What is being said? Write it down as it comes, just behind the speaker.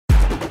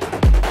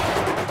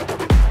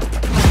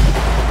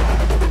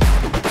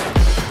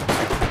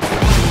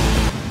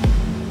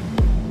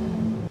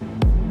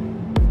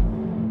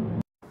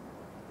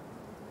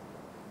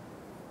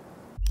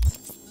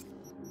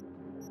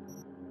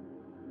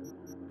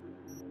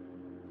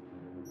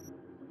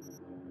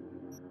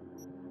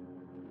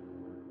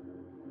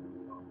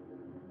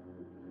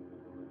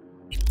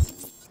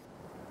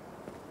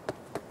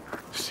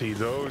See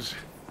those?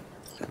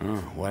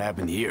 What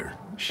happened here?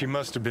 She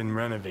must have been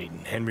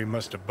renovating. Henry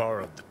must have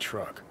borrowed the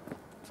truck.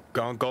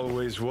 Gonk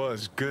always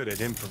was good at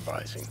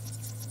improvising.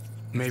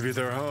 Maybe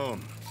they're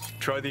home.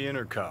 Try the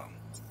intercom.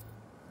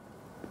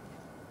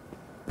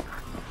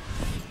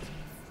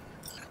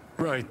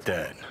 Right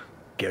then.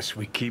 Guess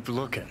we keep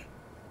looking.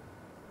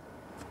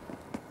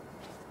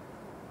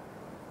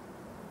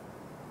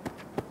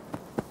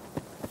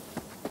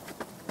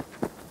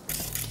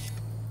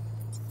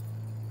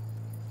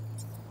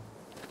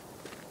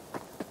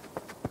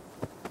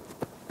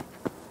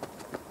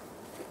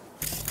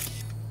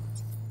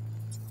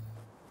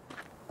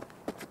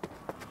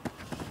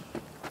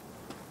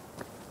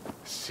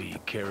 See,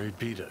 Carrie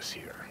beat us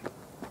here.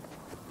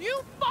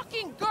 You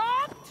fucking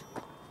gawked?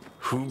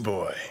 Hoo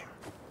boy.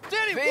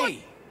 Danny,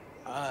 V!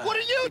 what are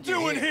you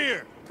doing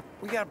here?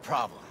 We got a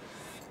problem.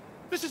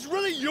 This is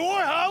really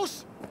your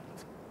house?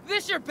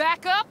 This your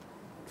backup?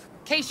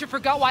 In case you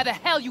forgot why the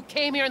hell you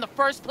came here in the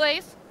first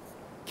place?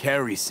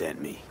 Carrie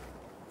sent me.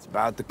 It's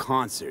about the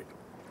concert.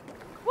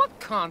 What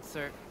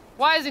concert?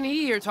 Why isn't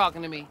he here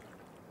talking to me?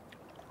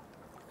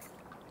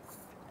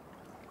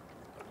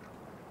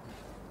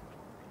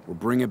 We're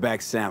bringing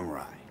back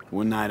Samurai.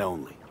 One night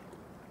only.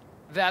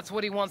 That's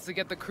what he wants to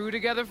get the crew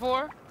together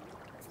for?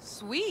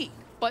 Sweet,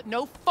 but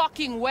no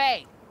fucking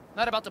way.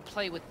 Not about to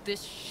play with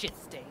this shit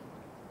stain.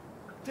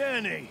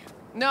 Danny.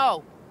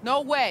 No,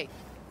 no way.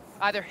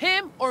 Either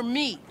him or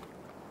me.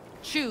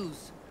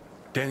 Choose.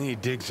 Denny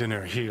digs in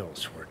her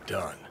heels. We're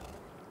done.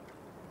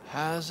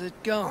 How's it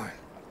going?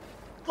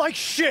 Like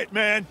shit,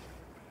 man.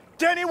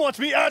 Danny wants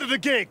me out of the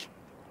gig.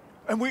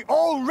 And we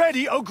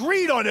already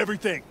agreed on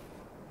everything.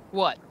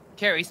 What?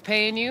 Carrie's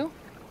paying you?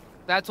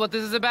 That's what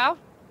this is about?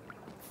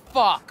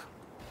 Fuck.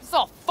 This is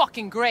all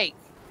fucking great.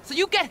 So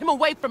you get him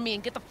away from me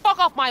and get the fuck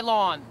off my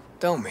lawn.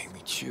 Don't make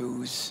me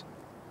choose.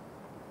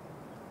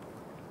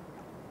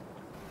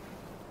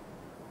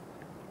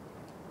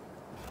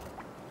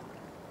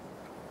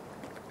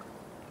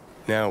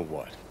 Now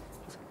what?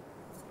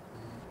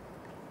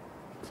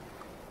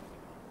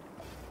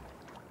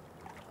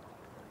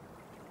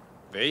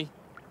 V?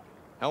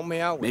 Help me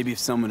out with... Maybe if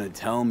someone would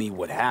tell me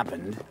what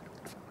happened.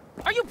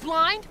 Are you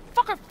blind?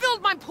 Fucker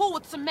filled my pool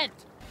with cement.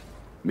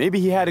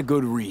 Maybe he had a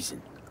good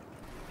reason.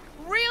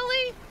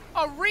 Really?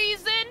 A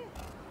reason?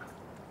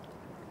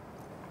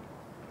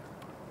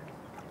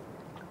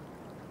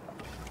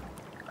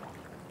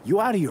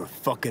 You out of your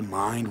fucking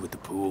mind with the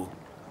pool?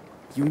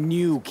 You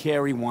knew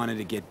Carrie wanted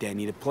to get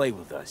Denny to play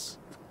with us.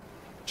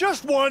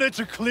 Just wanted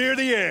to clear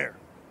the air.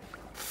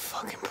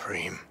 Fucking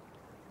Preem.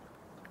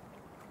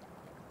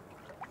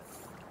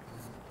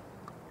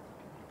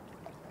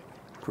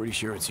 Pretty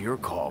sure it's your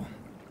call.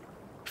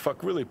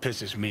 Fuck really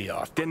pisses me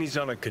off. Denny's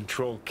on a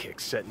control kick,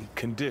 setting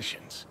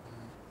conditions.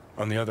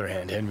 On the other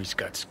hand, Henry's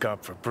got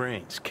scop for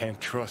brains. Can't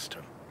trust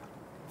him.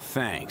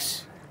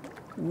 Thanks.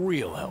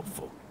 Real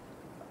helpful.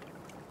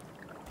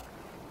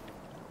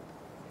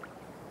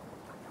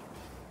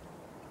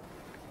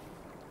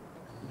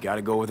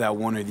 Gotta go without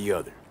one or the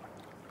other.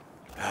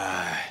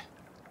 Yeah,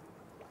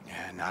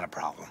 not a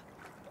problem.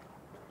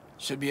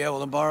 Should be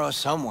able to borrow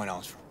someone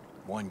else for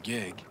one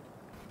gig.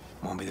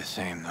 Won't be the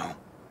same, though.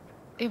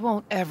 It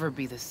won't ever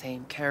be the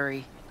same,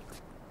 Carrie.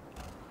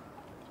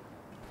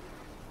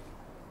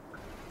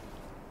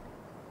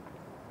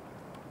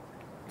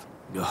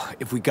 Ugh,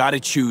 if we gotta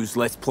choose,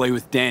 let's play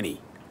with Danny.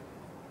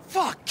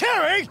 Fuck,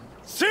 Carrie!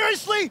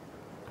 Seriously?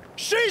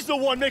 She's the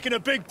one making a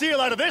big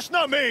deal out of this,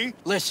 not me!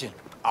 Listen,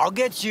 I'll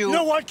get you... You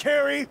know what,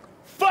 Carrie?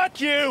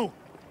 Fuck you!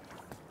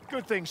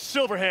 Good thing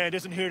Silverhand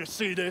isn't here to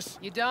see this.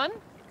 You done?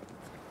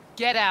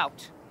 Get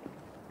out.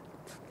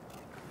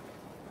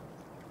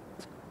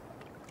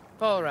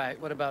 All right,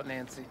 what about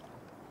Nancy?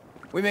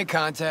 We made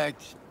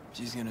contact.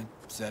 She's gonna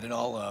set it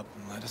all up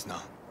and let us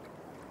know.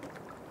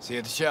 See you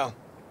at the show.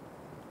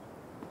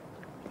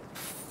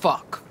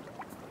 Fuck.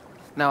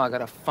 Now I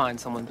gotta find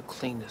someone to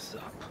clean this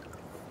up.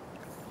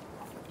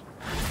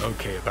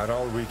 Okay, about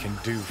all we can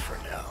do for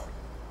now.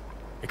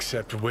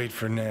 Except wait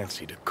for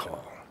Nancy to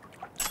call.